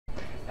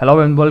Hello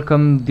and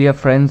welcome, dear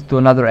friends, to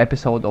another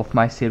episode of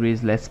my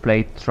series Let's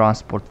Play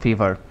Transport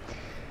Fever.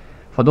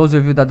 For those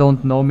of you that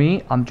don't know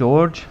me, I'm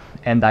George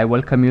and I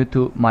welcome you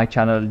to my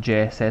channel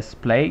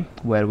JssPlay,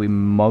 where we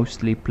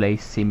mostly play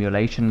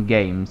simulation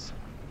games.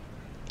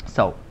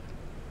 So,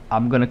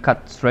 I'm gonna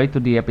cut straight to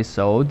the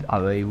episode.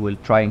 I will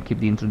try and keep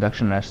the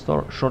introduction as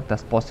short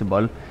as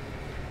possible.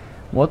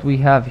 What we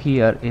have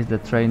here is the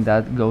train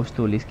that goes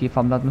to Liski, if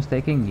I'm not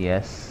mistaken.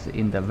 Yes,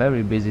 in the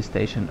very busy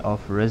station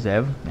of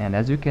Rezev. And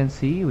as you can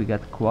see, we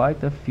got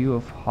quite a few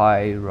of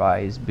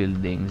high-rise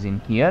buildings in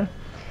here.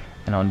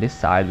 And on this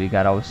side we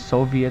got our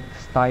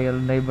Soviet-style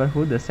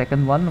neighborhood, the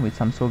second one with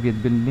some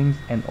Soviet buildings,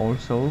 and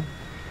also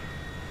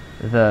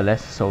the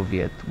less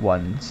Soviet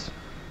ones.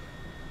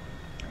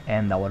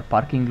 And our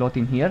parking lot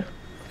in here.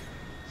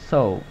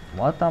 So,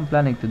 what I'm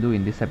planning to do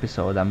in this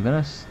episode, I'm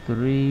gonna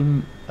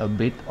stream a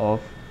bit of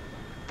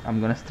I'm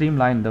gonna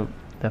streamline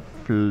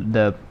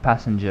the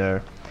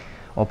passenger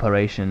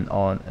operation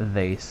on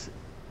this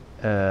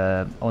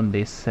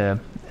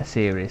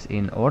series.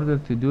 In order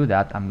to do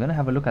that, I'm gonna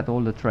have a look at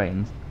all the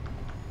trains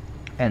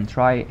and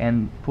try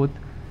and put,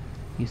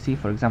 you see,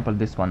 for example,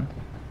 this one.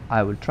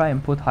 I will try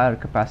and put higher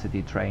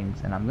capacity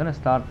trains, and I'm gonna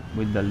start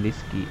with the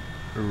Liski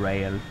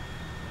rail,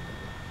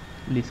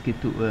 Liski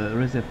to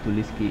Rezev to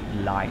Liski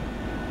line.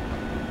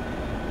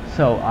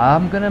 So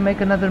I'm gonna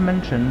make another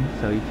mention.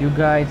 So if you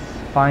guys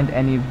find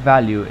any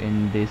value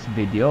in this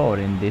video or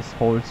in this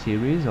whole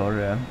series,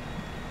 or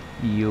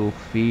you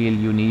feel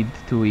you need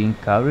to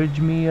encourage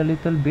me a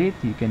little bit,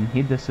 you can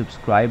hit the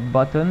subscribe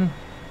button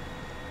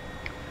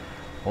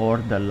or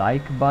the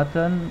like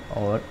button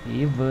or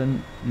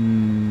even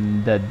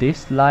the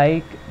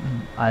dislike.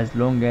 As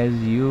long as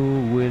you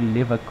will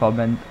leave a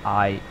comment,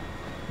 I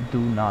do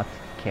not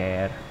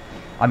care.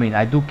 I mean,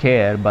 I do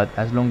care, but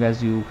as long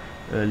as you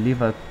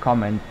leave a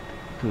comment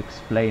to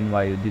explain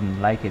why you didn't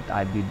like it,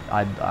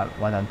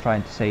 what I'm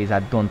trying to say is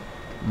I don't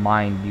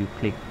mind you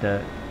click the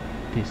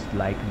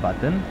dislike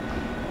button,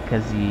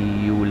 because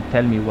you will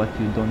tell me what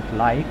you don't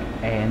like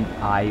and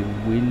I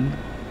will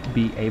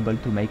be able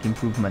to make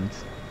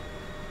improvements.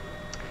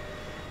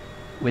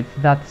 With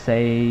that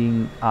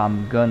saying,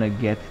 I'm gonna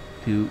get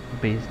to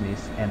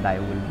business, and I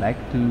would like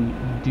to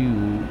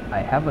I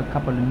have a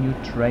couple of new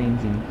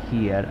trains in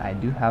here. I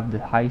do have the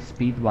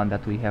high-speed one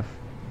that we have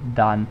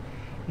done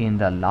in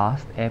the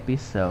last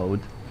episode.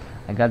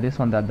 I got this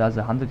one that does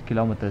 100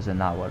 kilometers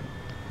an hour,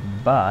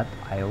 but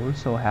I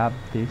also have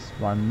this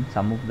one,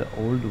 some of the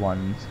old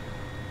ones,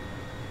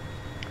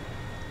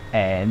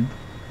 and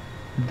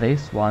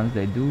these ones,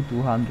 they do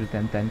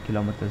 210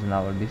 kilometers an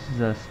hour. This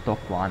is a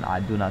stock one. I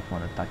do not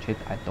want to touch it.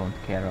 I don't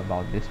care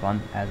about this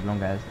one, as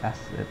long as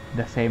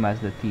the same as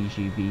the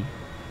TGV.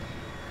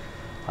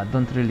 I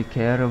don't really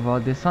care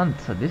about this one.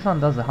 So this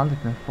one does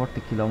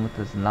 140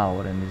 kilometers an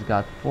hour and it's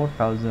got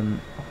 4,000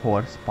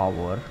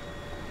 horsepower.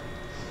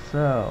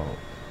 So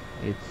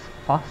it's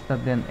faster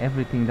than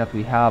everything that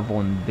we have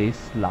on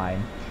this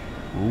line.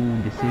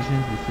 Ooh,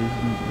 decisions.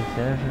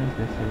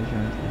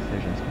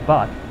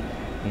 But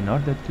in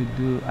order to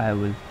do, I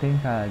will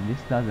think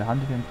this does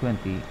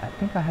 120. I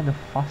think I had a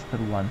faster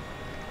one.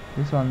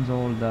 This one's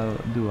all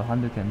do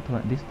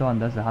 120. This one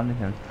does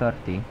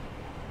 130.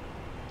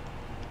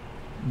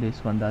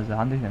 This one does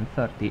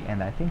 130,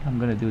 and I think I'm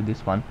gonna do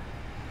this one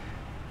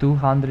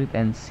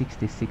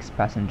 266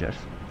 passengers,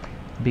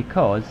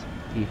 because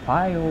if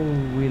I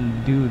will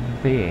do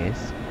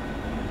this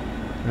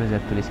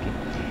Rezev to Liski,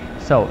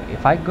 so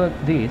if I got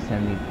this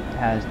and it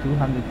has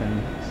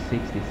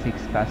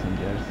 266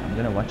 passengers, I'm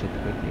gonna watch it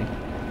quickly.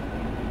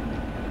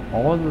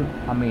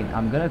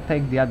 I'm gonna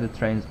take the other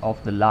trains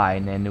off the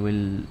line, and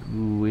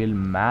will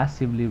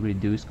massively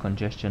reduce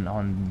congestion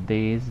on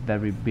this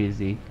very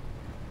busy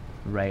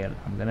rail.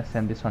 I'm gonna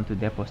send this one to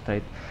depot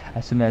straight.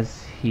 As soon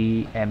as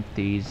he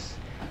empties,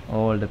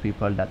 all the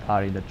people that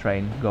are in the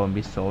train go and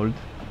be sold.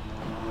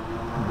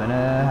 I'm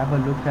gonna have a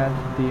look at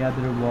the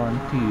other one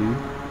too.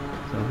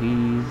 So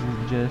he's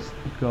just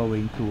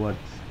going towards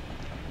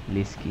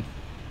Liski.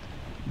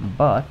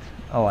 But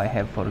oh, I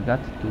have forgot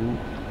to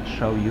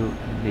show you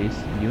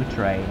this new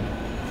train.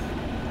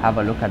 Have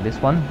a look at this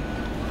one,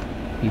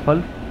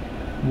 people.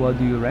 What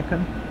do you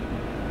reckon?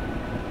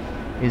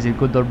 Is it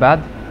good or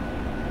bad?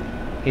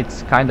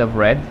 It's kind of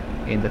red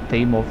in the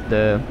theme of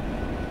the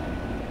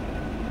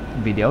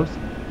videos.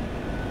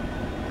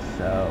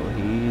 So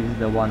he's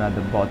the one at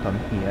the bottom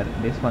here.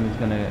 This one is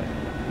gonna,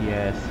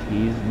 yes,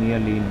 he's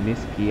nearly in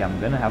Liski.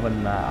 I'm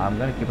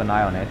gonna keep an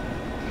eye on it,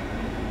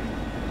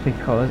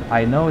 because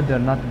I know they're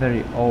not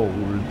very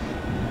old,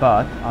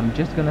 but I'm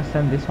just gonna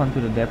send this one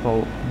to the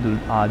depot.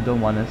 I don't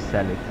wanna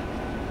sell it.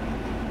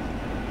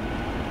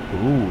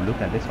 Ooh, look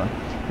at this one,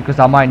 because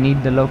I might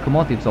need the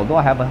locomotives. Although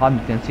I have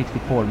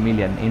 164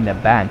 million in the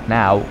bank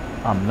now,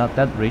 I'm not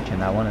that rich,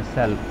 and I want to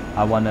sell.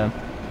 I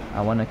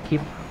wanna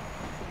keep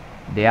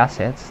the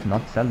assets,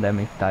 not sell them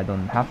if I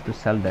don't have to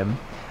sell them,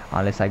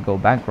 unless I go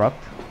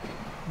bankrupt,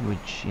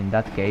 which in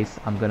that case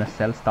I'm gonna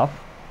sell stuff.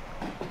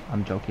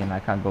 I'm joking, I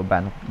can't go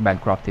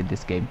bankrupt in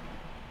this game.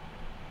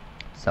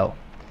 So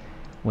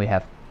we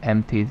have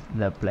empty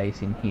the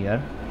place in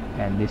here,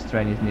 and this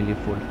train is nearly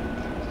full.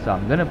 So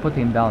I'm gonna put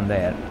him down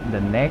there. The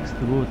next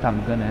route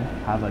I'm gonna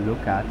have a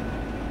look at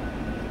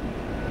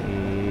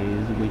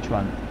is which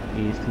one?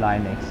 East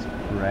Line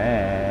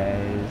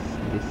Express.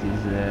 This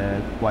is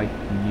a quite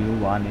new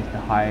one. It's the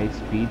high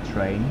speed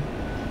train.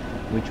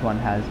 Which one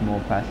has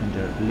more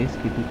passenger?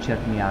 Lisky to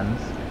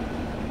Chernyansk.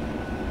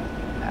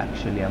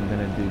 Actually, I'm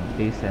gonna do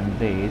this, and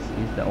this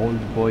is the old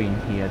boy in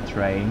here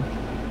train.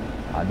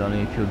 I don't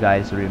know if you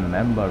guys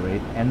remember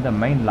it, and the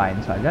main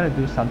line. So I gotta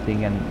do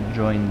something and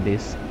join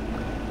this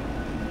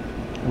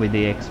with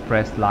the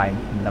express line,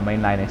 the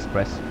main line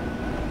express.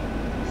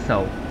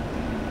 So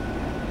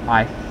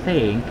I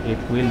think it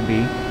will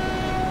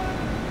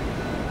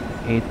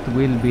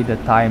be the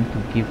time to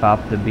give up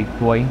the big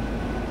boy.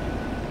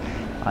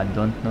 I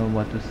don't know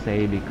what to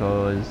say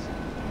because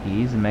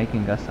he is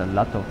making us a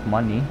lot of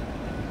money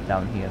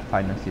down here.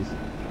 Finances,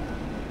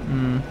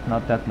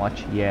 not that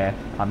much. Yeah,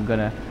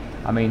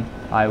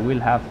 I will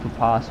have to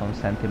pass on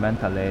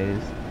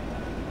Sentimentalist,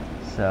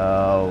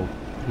 so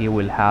he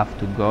will have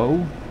to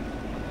go,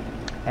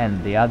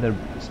 and the other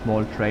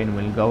small train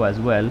will go as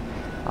well.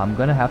 I'm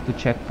gonna have to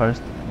check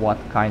first what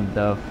kind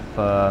of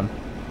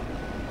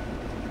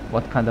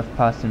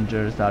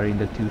passengers are in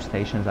the two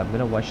stations. I'm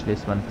gonna watch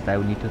this one because I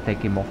will need to take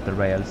him off the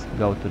rails,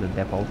 go to the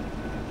depot,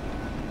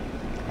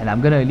 and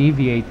I'm gonna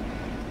alleviate,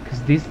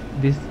 because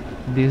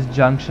this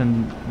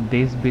junction,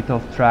 this bit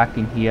of track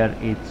in here,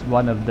 it's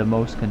one of the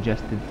most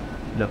congested.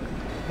 Look,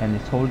 and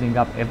it's holding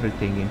up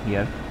everything in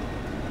here.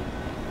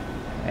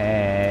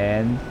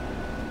 And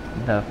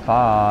the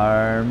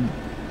farm.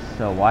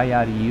 So why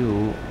are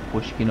you,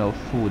 Pushkinov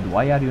food,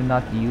 why are you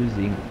not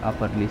using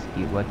Upper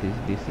Lisky? What is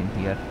this in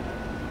here?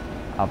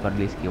 Upper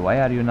Lisky, why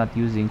are you not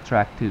using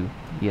track 2?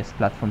 Yes,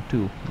 platform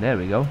 2. There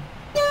we go.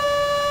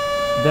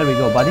 There we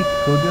go, buddy.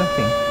 Go do your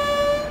thing.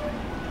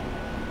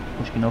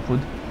 Pushkinov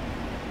food.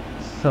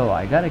 So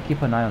I gotta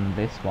keep an eye on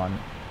this one.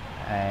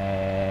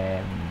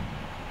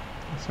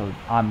 So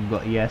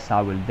yes,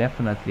 I will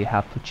definitely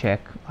have to check.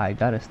 I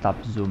gotta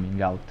stop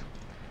zooming out.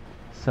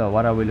 So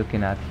what are we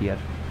looking at here?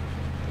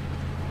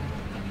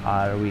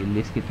 Are we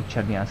Lisky to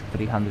Chernyansk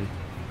 300?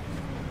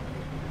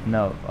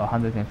 No,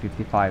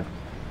 155.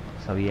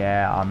 So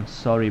yeah, I'm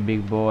sorry,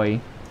 big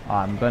boy.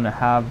 I'm gonna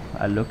have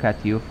a look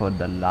at you for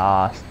the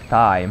last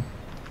time.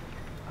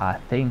 I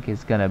think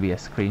it's gonna be a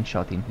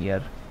screenshot in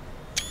here.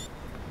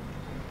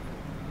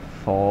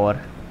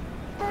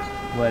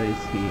 Where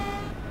is he?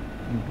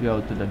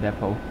 Go to the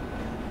depot.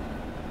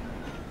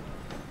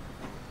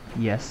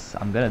 Yes,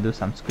 I'm gonna do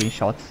some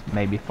screenshots,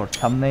 maybe for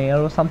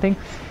thumbnail or something,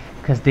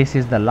 because this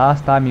is the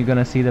last time you're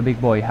gonna see the big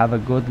boy. Have a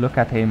good look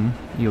at him.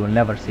 You will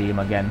never see him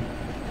again.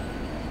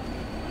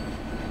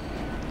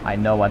 I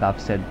know what I've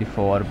said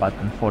before, but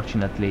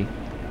unfortunately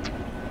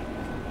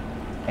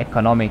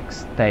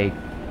economics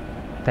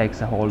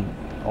takes a hold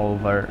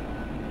over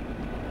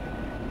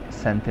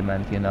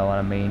sentiment, you know what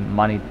I mean?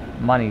 Money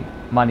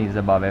is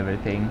above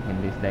everything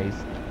in these days.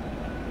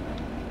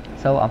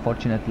 So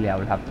unfortunately I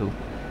will have to,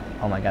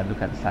 oh my god,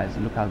 look at the size,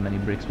 look how many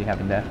bricks we have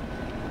in there.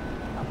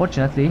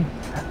 Unfortunately,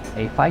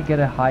 if I get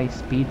a high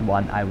speed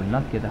one, I will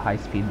not get a high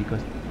speed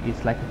because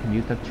it's like a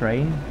commuter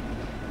train.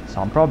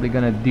 So I'm probably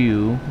gonna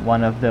do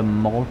one of the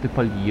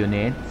multiple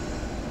units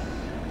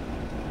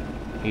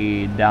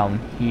down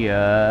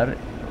here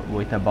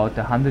with about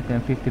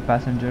 150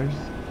 passengers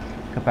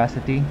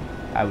capacity.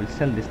 I will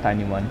sell this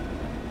tiny one.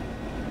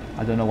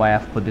 I don't know why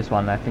I've put this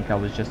one. I think I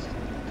was just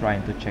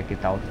trying to check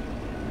it out.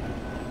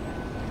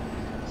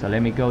 So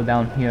let me go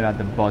down here at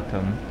the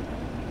bottom.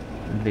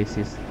 This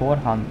is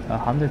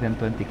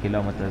 120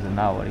 kilometers an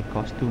hour. It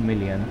costs 2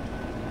 million.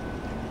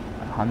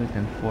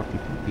 142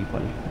 people.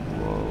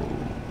 Whoa.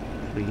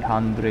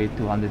 300,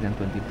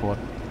 224.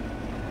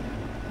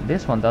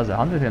 This one does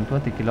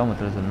 120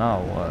 kilometers an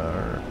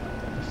hour.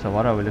 So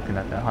what are we looking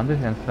at?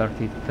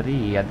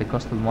 133 at the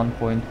cost of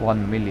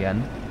 1.1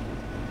 million.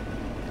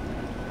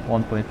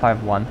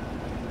 1.51.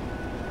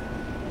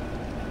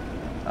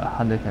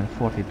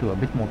 142. A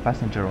bit more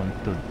passenger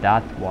onto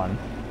that one.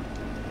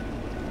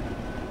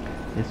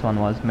 This one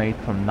was made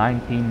from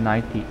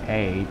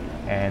 1998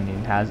 and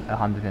it has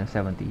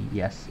 170.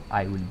 Yes,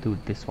 I will do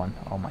this one.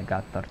 Oh my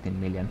god, 13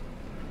 million.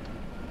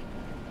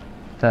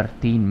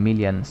 13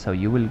 million. So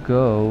you will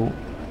go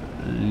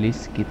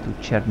Lisky to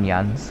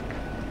Chernyansk,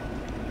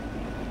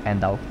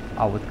 and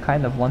I would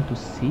kind of want to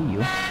see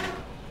you.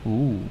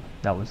 Ooh,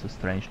 that was a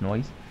strange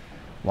noise.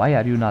 Why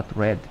are you not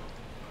red?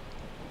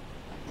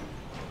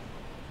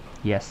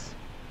 Yes,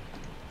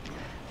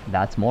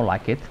 that's more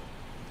like it.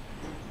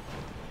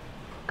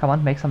 Come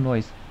on, make some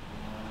noise.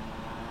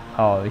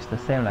 Oh, it's the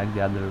same like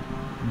the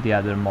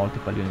other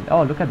multiple unit.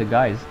 Oh, look at the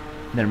guys,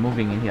 they're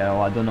moving in here.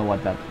 Oh, I don't know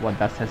what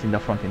that says in the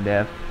front in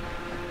there.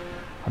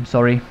 I'm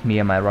sorry, me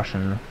and my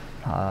Russian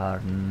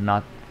are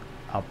not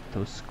up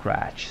to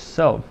scratch.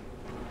 So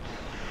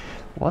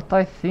what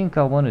I think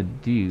I want to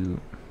do,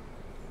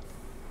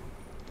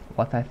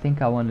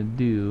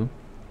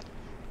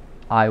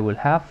 I will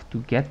have to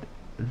get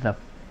the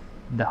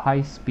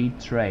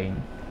high-speed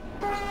train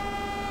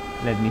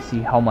Let me see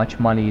how much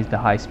money is the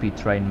high-speed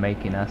train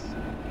making us.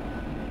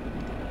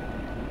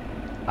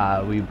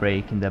 We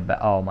break in the back.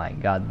 Oh my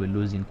god, we're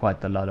losing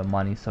quite a lot of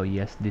money. So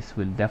yes, this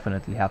will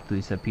definitely have to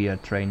disappear,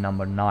 train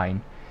number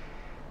 9.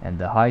 And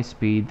the high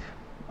speed,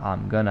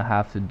 I'm gonna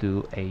have to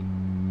do a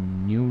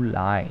new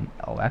line.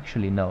 Oh,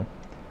 actually no,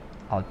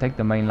 I'll take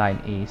the main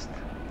line east.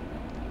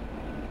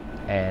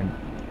 And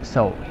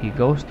so he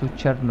goes to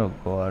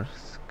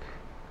Chernogorsk,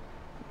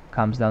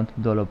 comes down to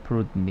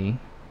Doloprudny.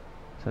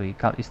 So he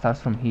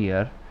starts from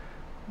here,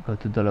 go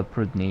to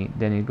Doloprudny,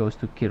 then he goes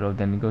to Kirov,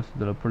 then he goes to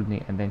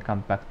Doloprudny, and then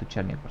comes back to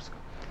Chernigorsk.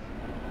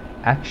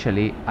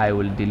 Actually, I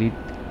will delete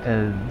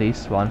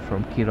this one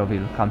from Kirov. It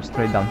will come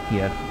straight down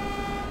here.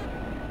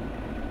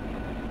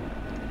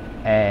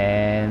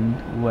 And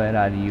where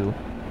are you?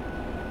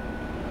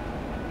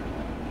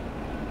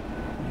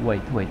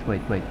 Wait.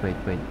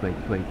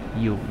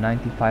 You,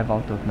 95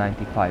 out of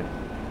 95.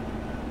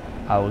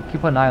 I will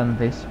keep an eye on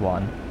this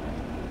one,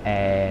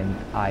 and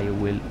I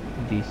will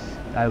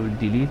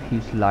delete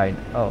his line.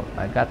 Oh,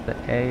 I got the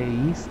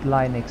East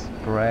Line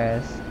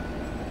Express.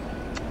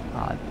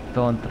 I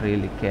don't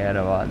really care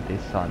about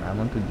this one. I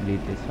want to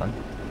delete this one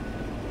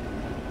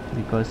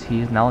because he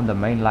is now on the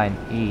main line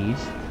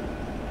east.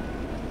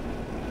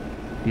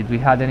 Did we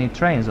had any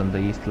trains on the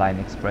East Line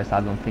Express?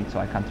 I don't think so.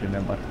 I can't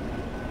remember.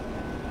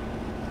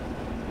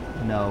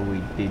 No,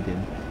 we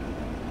didn't.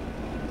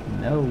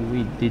 No,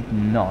 we did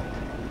not.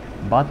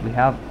 But we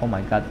have, oh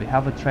my god, we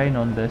have a train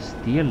on the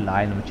steel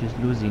line which is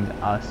losing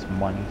us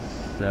money.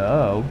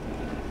 So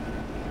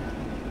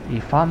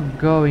if I'm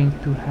going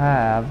to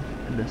have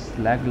the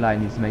slag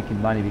line is making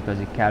money because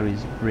it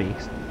carries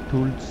bricks,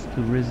 tools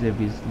to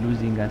reserve is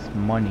losing us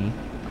money,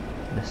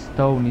 the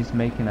stone is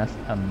making us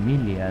a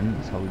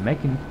million, so we're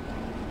making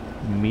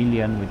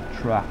million with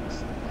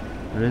trucks.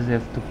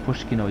 Reserve to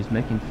Pushkino is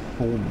making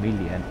 4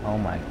 million. Oh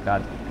my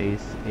god,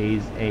 this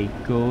is a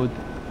good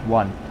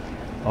one.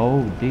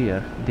 Oh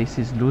dear, this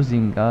is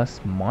losing us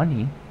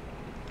money.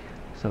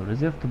 So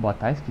Reserve to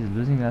Bataysk is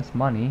losing us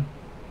money.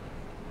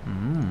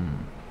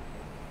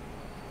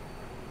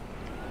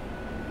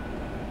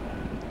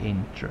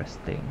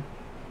 Interesting.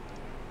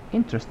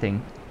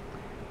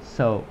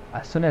 So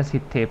as soon as he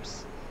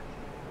tips,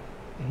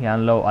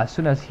 as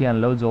soon as he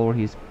unloads all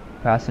his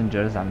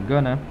passengers, I'm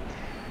gonna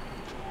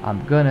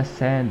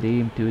send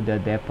him to the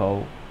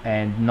depot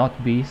and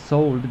not be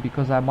sold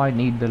because I might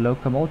need the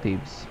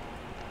locomotives.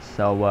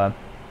 So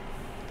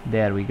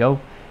there we go,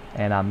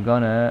 and I'm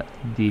gonna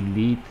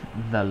delete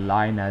the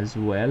line as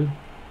well.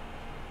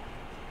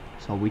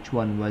 So which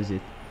one was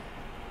it?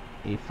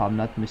 If I'm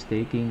not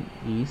mistaken,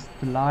 East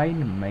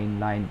Line, main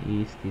line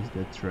east is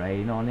the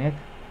train on it.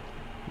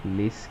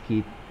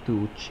 Lisky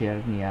to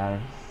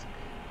Chernyansk,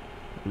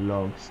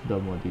 Logs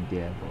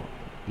Domodidevo.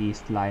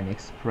 East Line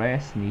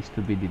Express needs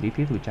to be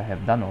deleted, which I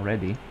have done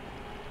already.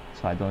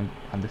 So I don't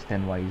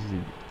understand why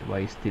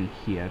it's still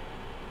here.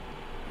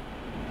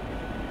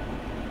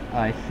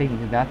 I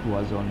think that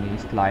was on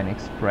East Line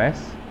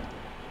Express.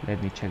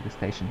 Let me check the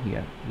station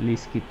here.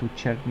 Lisky to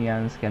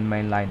Chernyansk and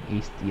main line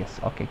east. Yes,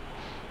 okay.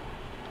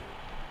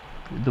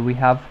 Don't we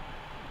have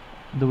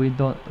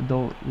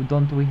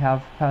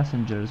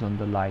passengers on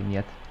the line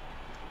yet?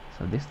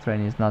 So this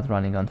train is not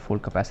running on full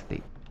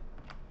capacity.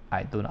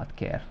 I do not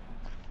care.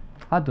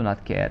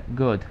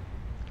 Good.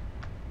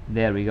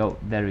 There we go.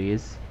 There he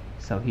is.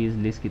 So he's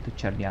Lisky to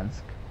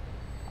Chernyansk.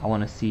 I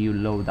want to see you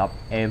load up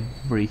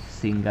every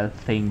single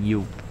thing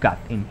you got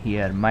in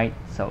here, mate.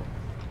 So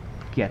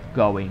get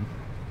going.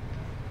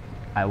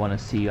 I want to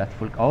see you at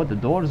full. Oh, the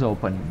door's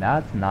open.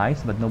 That's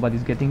nice, but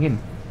nobody's getting in.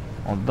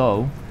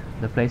 Although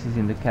the places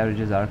in the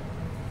carriages are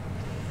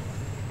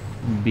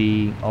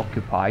being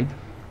occupied.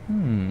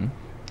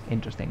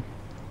 Interesting.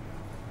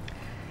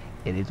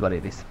 It is what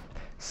it is.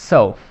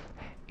 So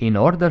in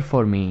order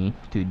for me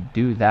to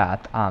do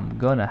that, I'm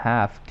gonna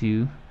have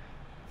to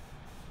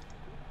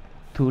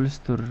tools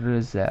to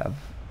reserve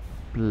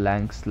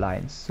blanks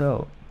line.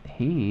 So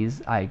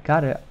I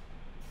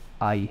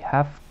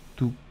have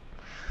to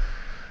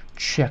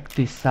check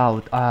this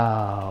out.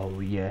 Oh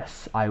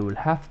yes, I will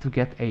have to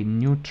get a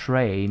new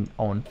train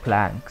on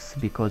planks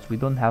because we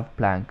don't have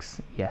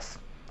planks. Yes,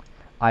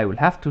 I will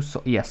have to.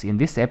 Yes, in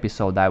this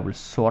episode I will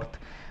sort.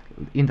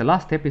 In the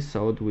last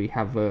episode we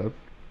have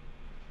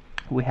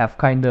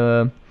kind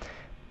of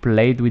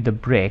played with the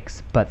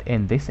bricks, but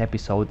in this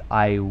episode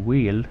I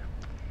will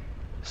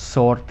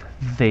sort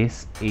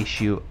this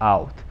issue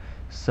out.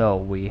 So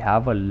we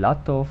have a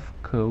lot of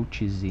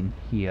coaches in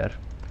here,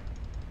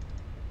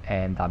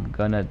 and I'm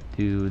gonna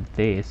do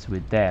this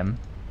with them,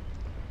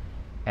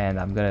 and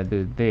I'm gonna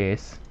do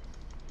this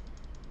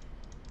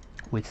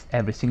with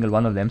every single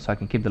one of them so I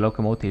can keep the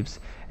locomotives,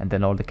 and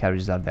then all the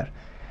carriages are there.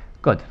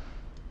 Good.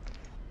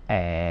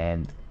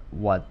 And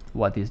what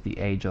is the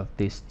age of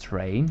this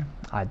train?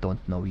 I don't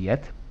know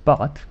yet,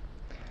 but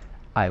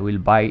I will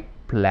buy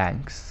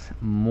planks,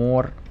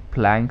 more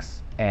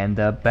planks, and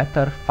a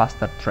better,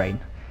 faster train.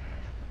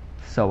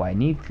 So I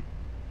need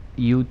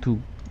you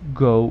to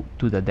go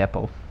to the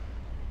depot.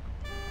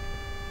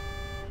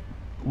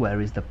 Where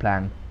is the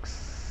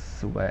planks?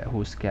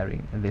 who's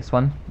carrying this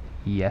one?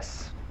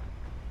 Yes.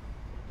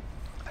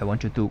 I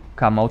want you to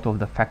come out of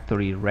the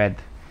factory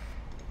red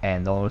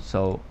and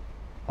also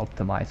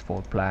optimize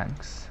for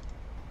planks.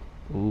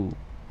 Ooh,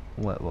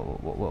 wait.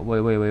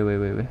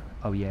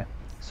 Oh yeah.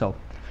 So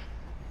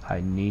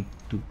I need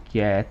to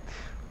get,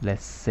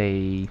 let's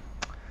say,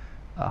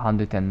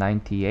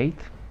 198.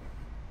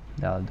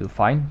 That'll do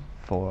fine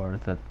for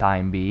the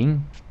time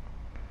being.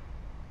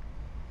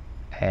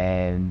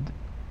 And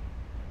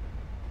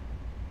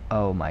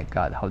oh my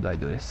god, how do I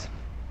do this?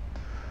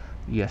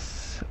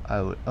 Yes,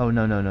 I will. Oh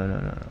no.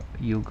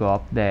 You go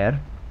up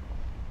there.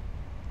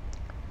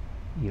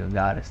 You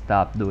gotta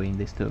stop doing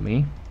this to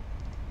me.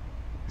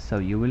 So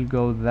you will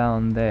go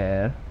down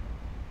there,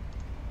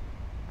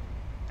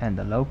 and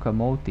the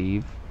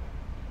locomotive,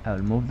 I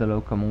will move the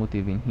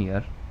locomotive in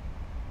here.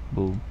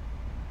 Boom.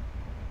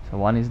 So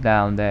one is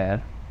down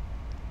there.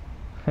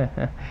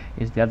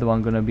 Is the other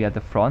one gonna be at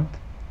the front?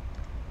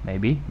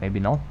 Maybe, maybe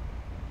not.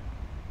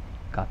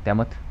 God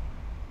damn it.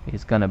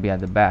 It's gonna be at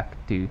the back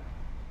too.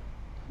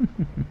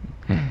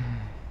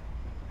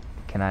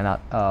 Can I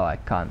not? Oh, I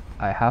can't.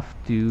 I have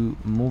to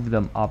move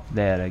them up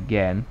there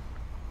again.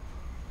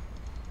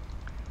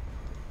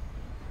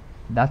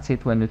 That's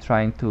it when you're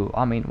trying to,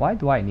 I mean, why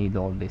do I need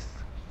all this?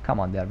 Come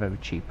on, they are very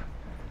cheap.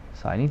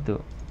 So I need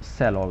to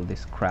sell all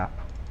this crap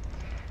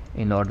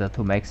in order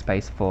to make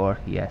space for,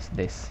 yes,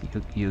 this.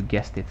 You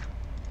guessed it.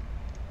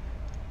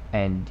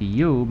 And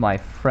you, my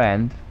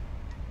friend,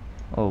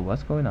 oh,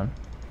 what's going on?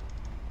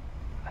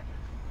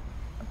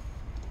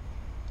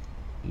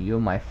 You,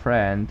 my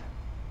friend,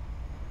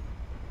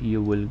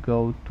 you will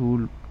go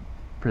to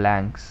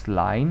planks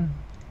line.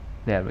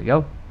 There we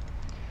go.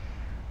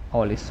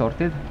 All is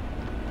sorted.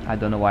 I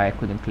don't know why I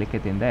couldn't click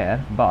it in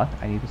there, but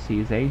I need to see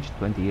his age.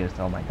 20 years.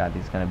 Oh my god,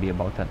 it's gonna be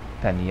about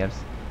 10 years.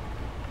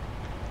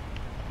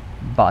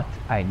 But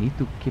I need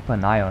to keep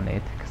an eye on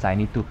it, because I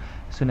need to,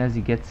 as soon as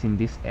he gets in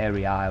this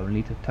area, I will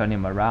need to turn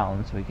him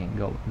around so he can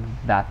go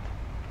that.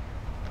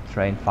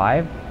 Train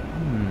 5.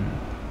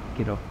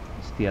 Kirov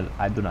steel,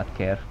 I do not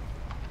care.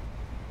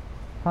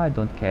 I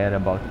don't care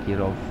about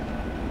Kirov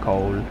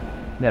coal.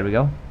 There we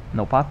go.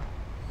 No path.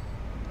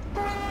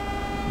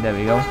 There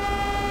we go.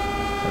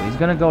 So he's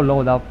gonna go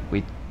load up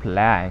with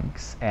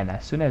planks, and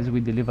as soon as we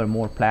deliver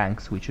more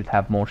planks we should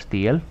have more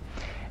steel,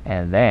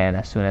 and then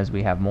as soon as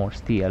we have more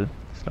steel,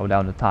 slow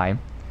down the time.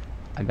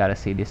 I gotta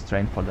see this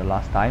train for the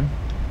last time,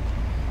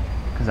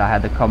 because I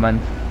had a comment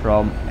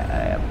from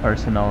a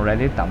person on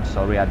Reddit. I'm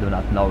sorry, I do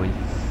not know his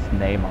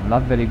name. I'm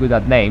not very good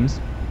at names,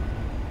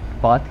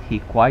 but he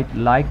quite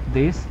liked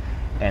this,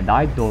 and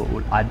I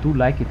do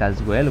like it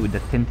as well, with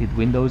the tinted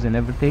windows and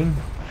everything.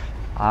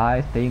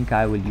 I think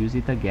I will use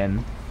it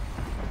again.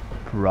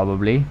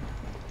 Probably.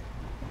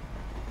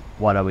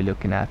 What are we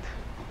looking at?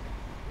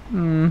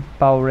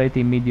 Power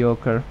rating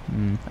mediocre.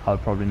 I'll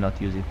probably not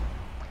use it,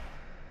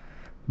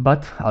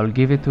 but I'll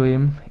give it to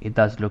him. It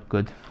does look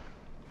good.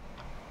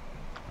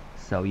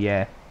 So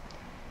yeah,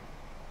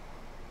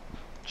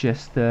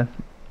 just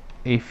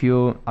if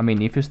you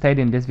stayed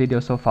in this video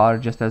so far,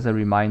 just as a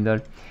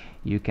reminder,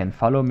 you can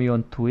follow me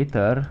on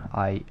Twitter.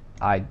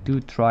 I do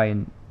try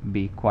and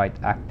be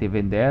quite active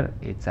in there.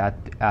 It's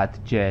at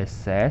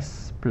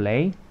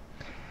JssPlay.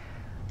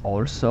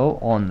 Also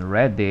on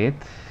Reddit,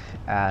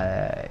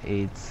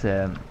 it's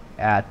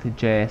at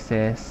JssPlsy,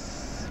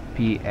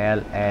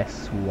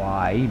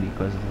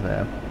 because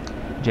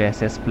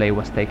JssPlay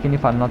was taken,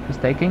 if I'm not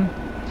mistaken.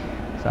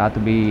 So I have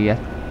to be as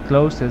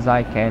close as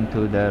I can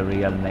to the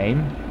real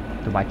name,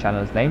 to my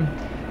channel's name.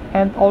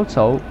 And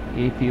also,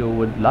 if you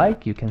would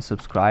like, you can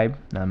subscribe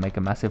and make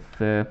a massive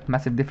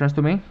difference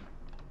to me.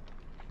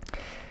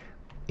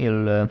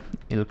 It'll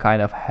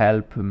kind of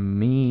help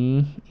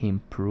me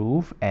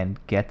improve and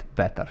get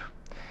better,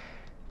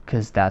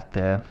 because that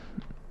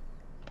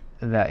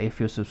if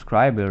you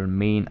subscribe, it'll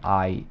mean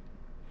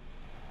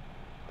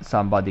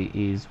somebody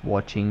is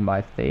watching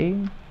my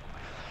thing.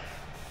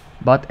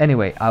 But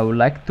anyway, I would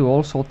like to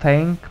also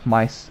thank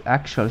my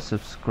actual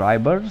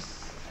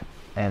subscribers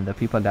and the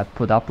people that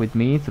put up with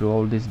me through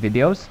all these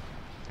videos.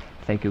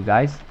 Thank you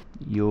guys.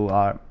 You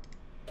are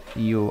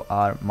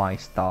my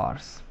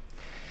stars.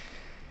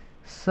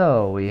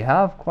 So we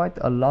have quite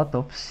a lot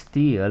of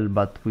steel,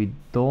 but we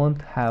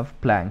don't have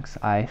planks.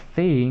 I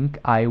think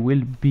I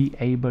will be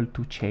able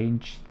to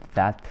change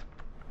that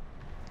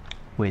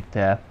with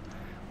a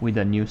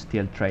new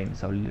steel train.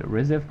 So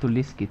reserve to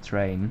Liski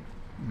train.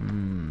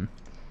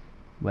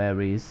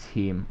 Where is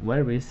him?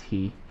 Where is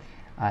he?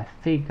 I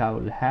think I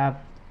will have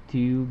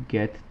to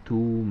get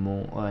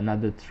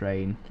another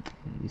train.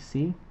 You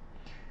see,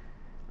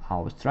 I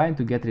was trying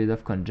to get rid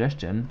of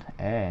congestion,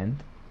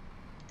 and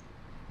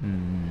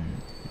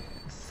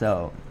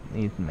so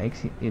it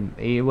makes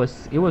it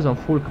was on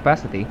full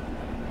capacity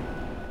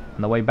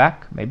on the way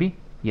back, maybe.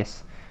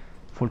 Yes,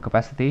 full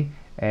capacity,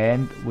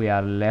 and we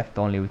are left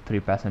only with 3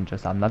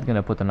 passengers. I'm not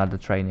gonna put another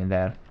train in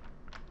there.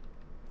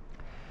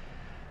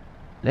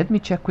 Let me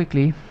check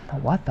quickly.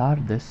 What are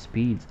the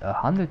speeds?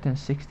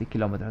 160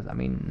 kilometers. I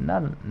mean,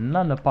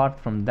 none apart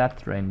from that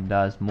train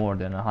does more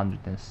than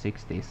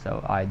 160.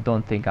 So I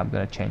don't think I'm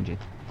gonna change it.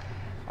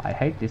 I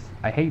hate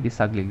this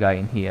ugly guy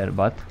in here,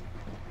 but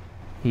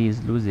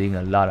he's losing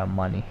a lot of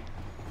money.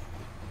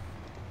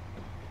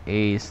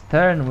 His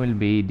turn will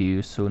be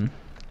due soon.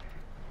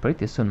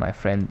 Pretty soon, my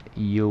friend,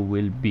 you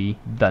will be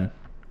done.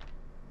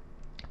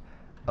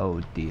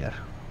 Oh dear.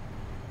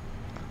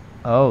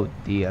 Oh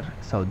dear.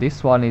 So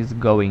this one is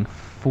going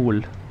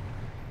full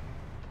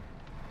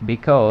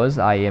because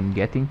I am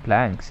getting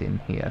planks in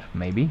here.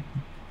 Maybe.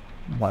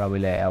 What are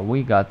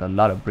we got a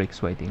lot of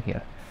bricks waiting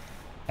here,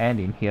 and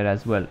in here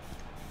as well.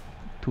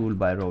 Tool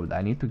by road.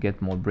 I need to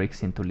get more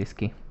bricks into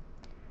Liski.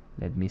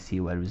 Let me see,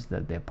 where is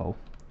the depot.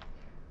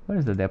 Where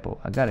is the depot?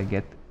 I gotta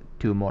get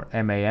 2 more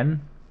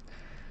MAN.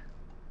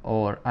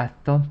 Or I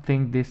don't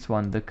think this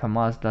one, the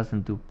Kamaz,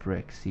 doesn't do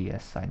bricks.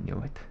 Yes, I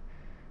knew it.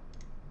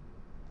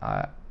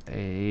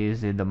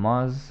 Is it the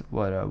Maz?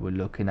 What are we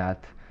looking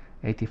at?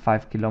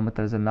 85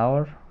 kilometers an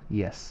hour.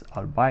 Yes,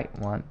 I'll buy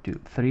 1, 2,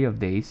 3 of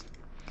these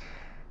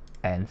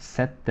and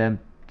set them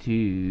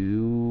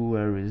to,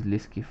 where is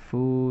Liski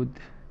food?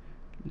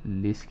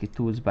 Liski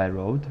tools by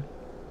road,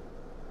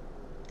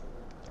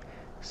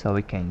 so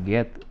we can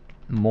get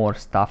more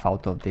stuff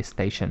out of this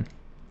station.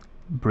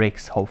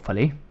 Bricks,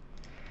 hopefully,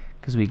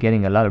 because we're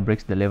getting a lot of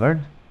bricks delivered.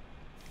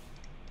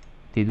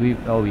 Did we?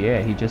 Oh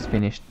yeah, he just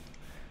finished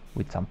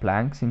with some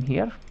planks in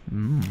here.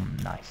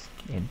 Nice,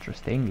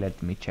 interesting.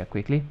 Let me check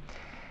quickly.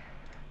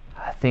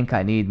 I think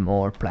I need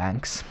more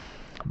planks,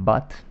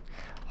 but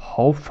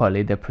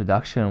hopefully the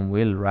production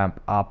will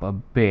ramp up a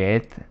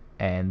bit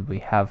and we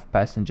have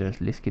passengers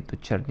Liski to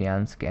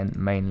Chernyansk and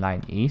main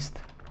line east.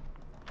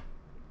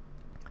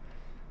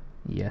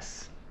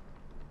 Yes.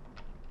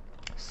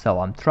 So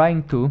I'm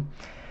trying to,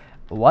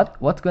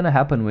 what's gonna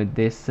happen with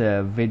this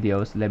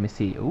videos? Let me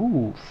see.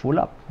 Ooh, full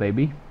up,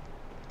 baby.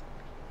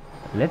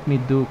 Let me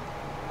do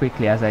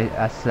quickly as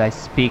I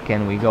speak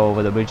and we go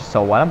over the bridge.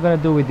 So what I'm gonna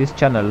do with this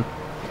channel,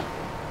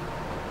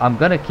 I'm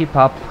gonna keep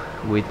up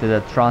with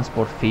the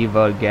Transport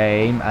Fever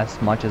game as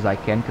much as I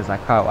can, because I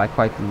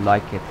quite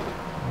like it,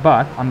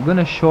 but I'm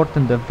gonna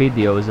shorten the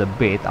videos a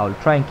bit. I'll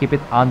try and keep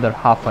it under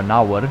half an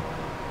hour.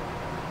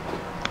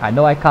 I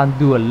know I can't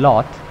do a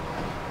lot,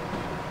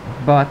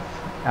 but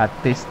at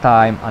this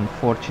time,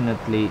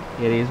 unfortunately,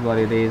 it is what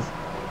it is.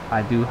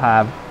 I do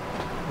have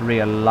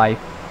real life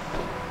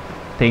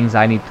things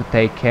I need to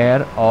take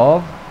care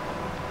of,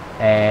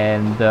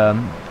 and the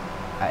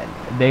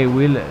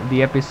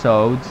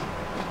episodes,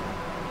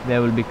 they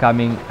will be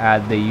coming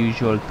at the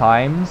usual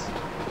times.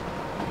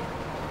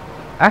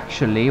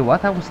 Actually,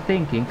 what I was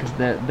thinking, because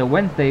the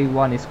Wednesday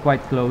one is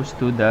quite close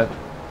to the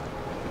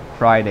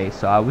Friday,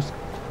 so I was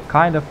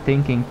kind of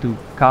thinking to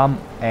come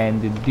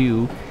and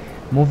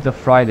move the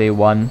Friday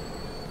one.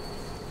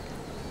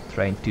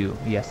 Train 2,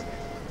 yes,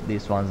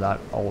 these ones are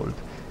old.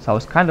 So I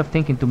was kind of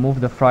thinking to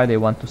move the Friday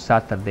one to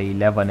Saturday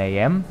 11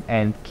 AM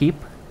and keep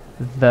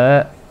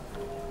the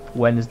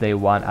Wednesday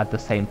one at the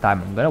same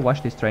time. I'm gonna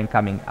watch this train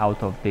coming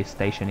out of this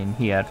station in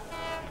here.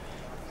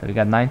 So we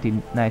got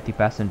 90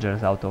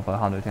 passengers out of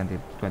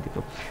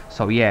 122.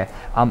 So yeah,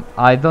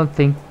 I don't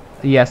think,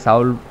 yes,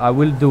 I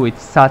will do it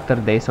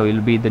Saturday, so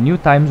it'll be, the new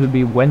times will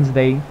be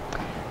Wednesday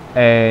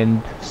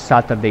and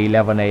Saturday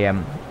 11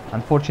 AM.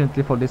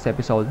 Unfortunately for this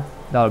episode,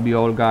 that'll be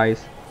all,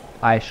 guys.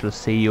 I shall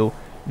see you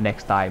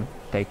next time.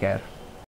 Take care.